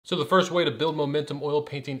So the first way to build momentum oil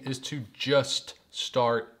painting is to just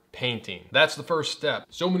start painting. That's the first step.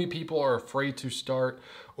 So many people are afraid to start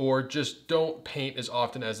or just don't paint as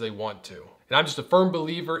often as they want to. And I'm just a firm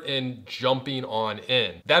believer in jumping on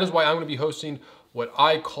in. That is why I'm gonna be hosting what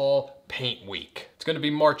I call Paint Week. It's gonna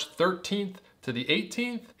be March 13th to the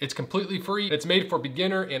 18th. It's completely free. It's made for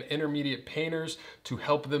beginner and intermediate painters to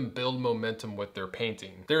help them build momentum with their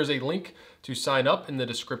painting. There is a link to sign up in the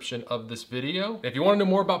description of this video. If you want to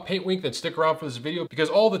know more about Paint Week, then stick around for this video because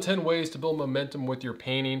all the 10 ways to build momentum with your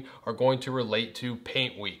painting are going to relate to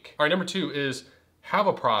Paint Week. All right, number 2 is have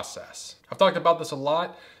a process. I've talked about this a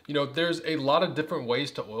lot. You know, there's a lot of different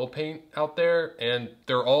ways to oil paint out there and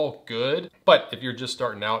they're all good. But if you're just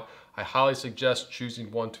starting out, I highly suggest choosing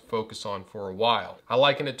one to focus on for a while. I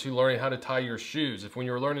liken it to learning how to tie your shoes. If when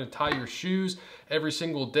you were learning to tie your shoes, every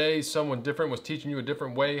single day someone different was teaching you a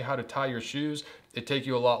different way how to tie your shoes, it'd take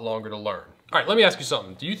you a lot longer to learn. All right, let me ask you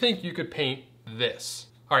something. Do you think you could paint this?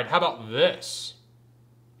 All right, how about this?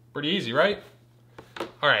 Pretty easy, right?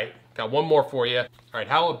 All right, got one more for you. All right,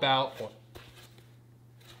 how about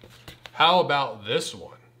this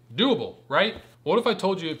one? Doable, right? What if I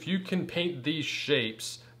told you if you can paint these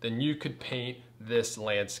shapes, then you could paint this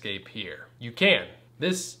landscape here? You can.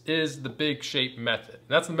 This is the big shape method.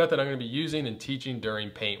 That's the method I'm gonna be using and teaching during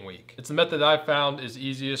Paint Week. It's the method I found is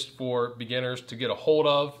easiest for beginners to get a hold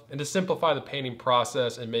of and to simplify the painting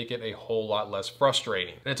process and make it a whole lot less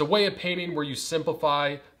frustrating. And it's a way of painting where you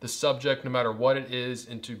simplify the subject, no matter what it is,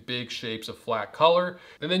 into big shapes of flat color.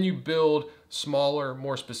 And then you build smaller,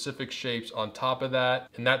 more specific shapes on top of that.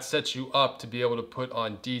 And that sets you up to be able to put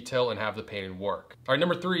on detail and have the painting work. All right,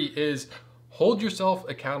 number 3 is hold yourself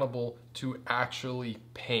accountable to actually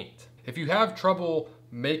paint. If you have trouble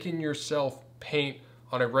making yourself paint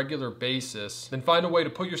on a regular basis, then find a way to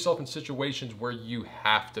put yourself in situations where you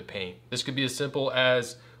have to paint. This could be as simple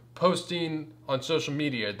as posting on social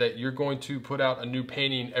media that you're going to put out a new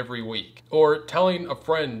painting every week, or telling a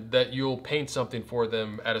friend that you'll paint something for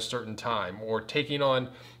them at a certain time, or taking on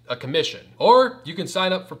a commission. Or you can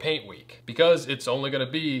sign up for Paint Week because it's only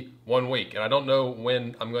gonna be 1 week, and I don't know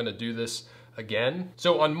when I'm gonna do this again.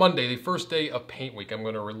 So on Monday, the first day of Paint Week, I'm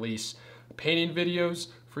gonna release painting videos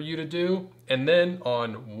for you to do, and then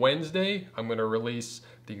on Wednesday, I'm gonna release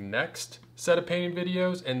the next set of painting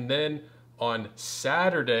videos, and then on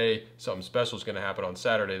Saturday, something special is gonna happen on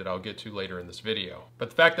Saturday that I'll get to later in this video. But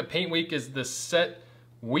the fact that Paint Week is the set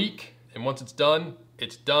week, and once it's done,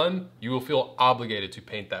 you will feel obligated to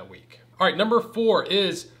paint that week. All right, number 4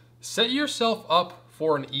 is set yourself up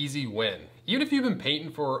for an easy win. Even if you've been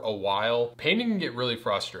painting for a while, painting can get really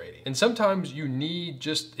frustrating. And sometimes you need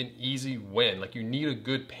just an easy win, like you need a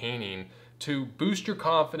good painting to boost your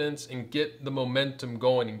confidence and get the momentum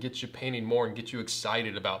going and get you painting more and get you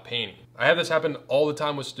excited about painting. I have this happen all the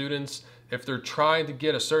time with students. If they're trying to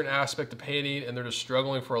get a certain aspect of painting and they're just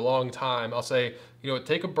struggling for a long time, I'll say, you know,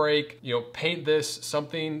 take a break, you know, paint this,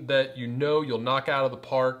 something that you know you'll knock out of the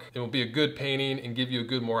park. It will be a good painting and give you a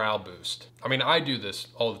good morale boost. I mean, I do this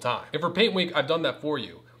all the time. And for Paint Week, I've done that for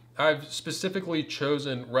you. I've specifically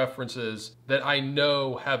chosen references that I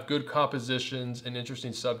know have good compositions and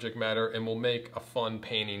interesting subject matter and will make a fun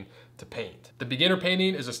painting to paint. The beginner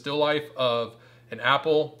painting is a still life of an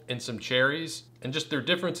apple and some cherries, and just their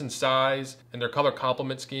difference in size and their color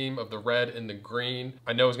complement scheme of the red and the green,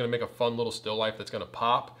 I know is gonna make a fun little still life that's gonna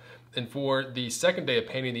pop. And for the second day of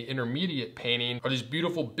painting, the intermediate painting, are these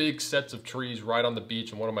beautiful big sets of trees right on the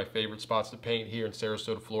beach in one of my favorite spots to paint here in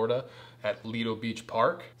Sarasota, Florida at Lido Beach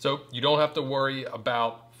Park. So you don't have to worry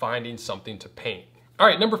about finding something to paint. All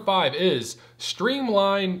right, number 5 is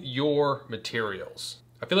streamline your materials.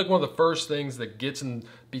 I feel like one of the first things that gets in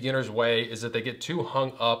beginners' way is that they get too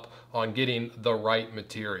hung up on getting the right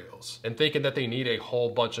materials and thinking that they need a whole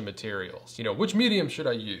bunch of materials. You know, which medium should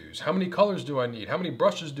I use? How many colors do I need? How many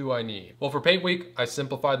brushes do I need? Well, for Paint Week, I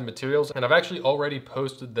simplified the materials and I've actually already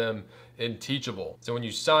posted them in Teachable. So when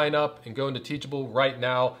you sign up and go into Teachable right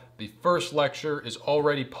now, the first lecture is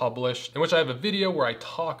already published, in which I have a video where I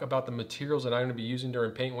talk about the materials that I'm gonna be using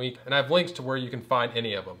during Paint Week, and I have links to where you can find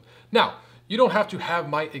any of them. Now, you don't have to have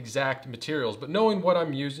my exact materials, but knowing what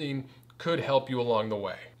I'm using could help you along the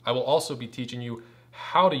way. I will also be teaching you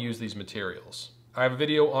how to use these materials. I have a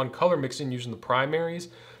video on color mixing using the primaries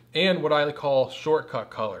and what I call shortcut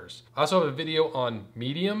colors. I also have a video on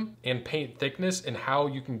medium and paint thickness and how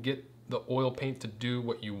you can get the oil paint to do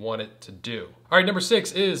what you want it to do. All right, number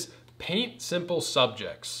 6 is paint simple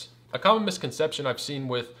subjects. A common misconception I've seen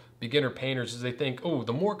with beginner painters is they think, oh,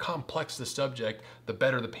 the more complex the subject, the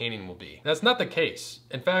better the painting will be. That's not the case.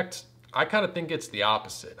 In fact, I kind of think it's the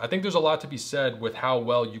opposite. I think there's a lot to be said with how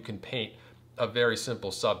well you can paint a very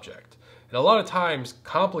simple subject. And a lot of times,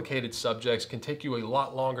 complicated subjects can take you a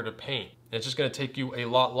lot longer to paint. And it's just gonna take you a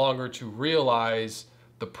lot longer to realize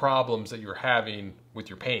the problems that you're having with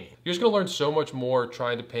your painting. You're just gonna learn so much more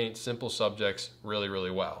trying to paint simple subjects really,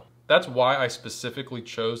 really well. That's why I specifically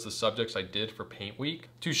chose the subjects I did for Paint Week,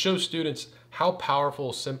 to show students how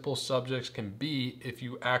powerful simple subjects can be if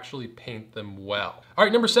you actually paint them well. All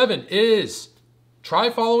right, number 7 is try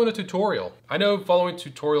following a tutorial. I know following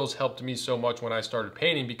tutorials helped me so much when I started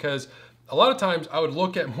painting, because a lot of times I would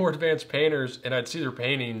look at more advanced painters and I'd see their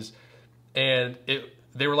paintings and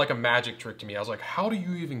they were like a magic trick to me. I was like, how do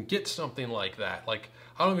you even get something like that? Like,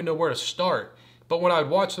 I don't even know where to start. But when I'd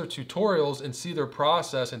watch their tutorials and see their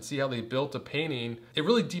process and see how they built a painting, it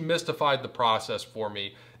really demystified the process for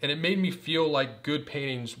me. And it made me feel like good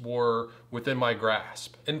paintings were within my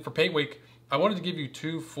grasp. And for Paint Week, I wanted to give you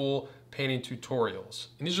 2 full painting tutorials.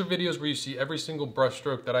 And these are videos where you see every single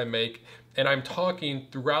brushstroke that I make, and I'm talking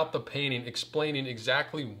throughout the painting, explaining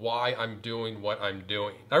exactly why I'm doing what I'm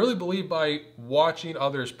doing. I really believe by watching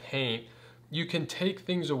others paint, you can take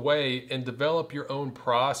things away and develop your own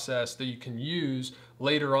process that you can use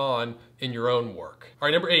later on in your own work. All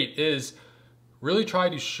right, number 8 is really try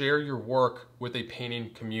to share your work with a painting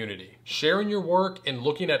community. Sharing your work and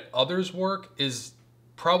looking at others' work is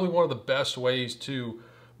probably one of the best ways to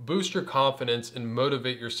boost your confidence and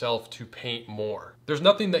motivate yourself to paint more. There's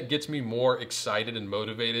nothing that gets me more excited and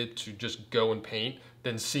motivated to just go and paint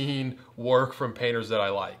than seeing work from painters that I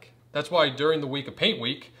like. That's why during the week of Paint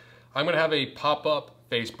Week, I'm gonna have a pop-up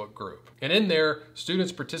Facebook group. And in there,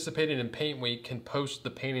 students participating in Paint Week can post the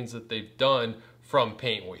paintings that they've done from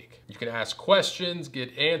Paint Week. You can ask questions,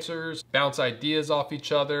 get answers, bounce ideas off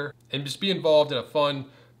each other, and just be involved in a fun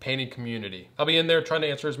painting community. I'll be in there trying to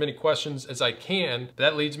answer as many questions as I can.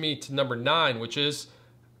 That leads me to number 9, which is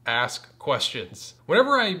ask questions.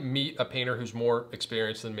 Whenever I meet a painter who's more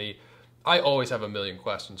experienced than me, I always have a million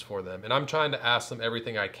questions for them, and I'm trying to ask them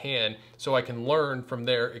everything I can so I can learn from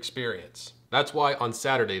their experience. That's why on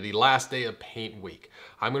Saturday, the last day of Paint Week,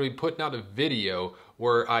 I'm going to be putting out a video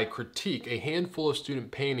where I critique a handful of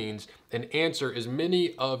student paintings and answer as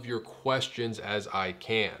many of your questions as I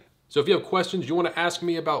can. So if you have questions you want to ask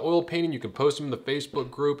me about oil painting, you can post them in the Facebook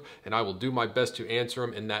group and I will do my best to answer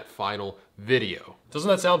them in that final video. Doesn't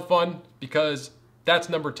that sound fun? Because that's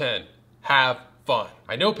number 10, have fun.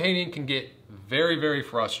 I know painting can get very, very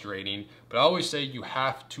frustrating, but I always say you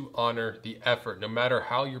have to honor the effort, no matter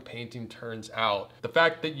how your painting turns out. The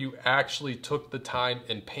fact that you actually took the time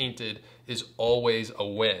and painted is always a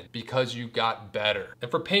win because you got better. And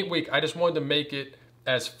for Paint Week, I just wanted to make it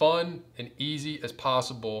as fun and easy as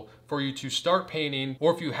possible for you to start painting,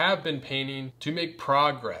 or if you have been painting, to make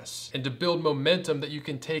progress and to build momentum that you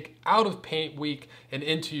can take out of Paint Week and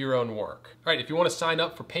into your own work. All right, if you want to sign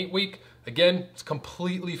up for Paint Week, again, it's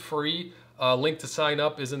completely free. Link to sign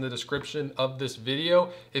up is in the description of this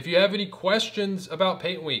video. If you have any questions about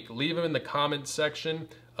Paint Week, leave them in the comments section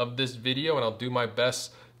of this video and I'll do my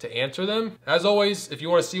best to answer them. As always, if you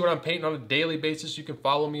want to see what I'm painting on a daily basis, you can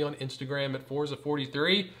follow me on Instagram at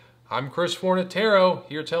Forza43. I'm Chris Fornatero,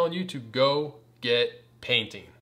 here telling you to go get painting.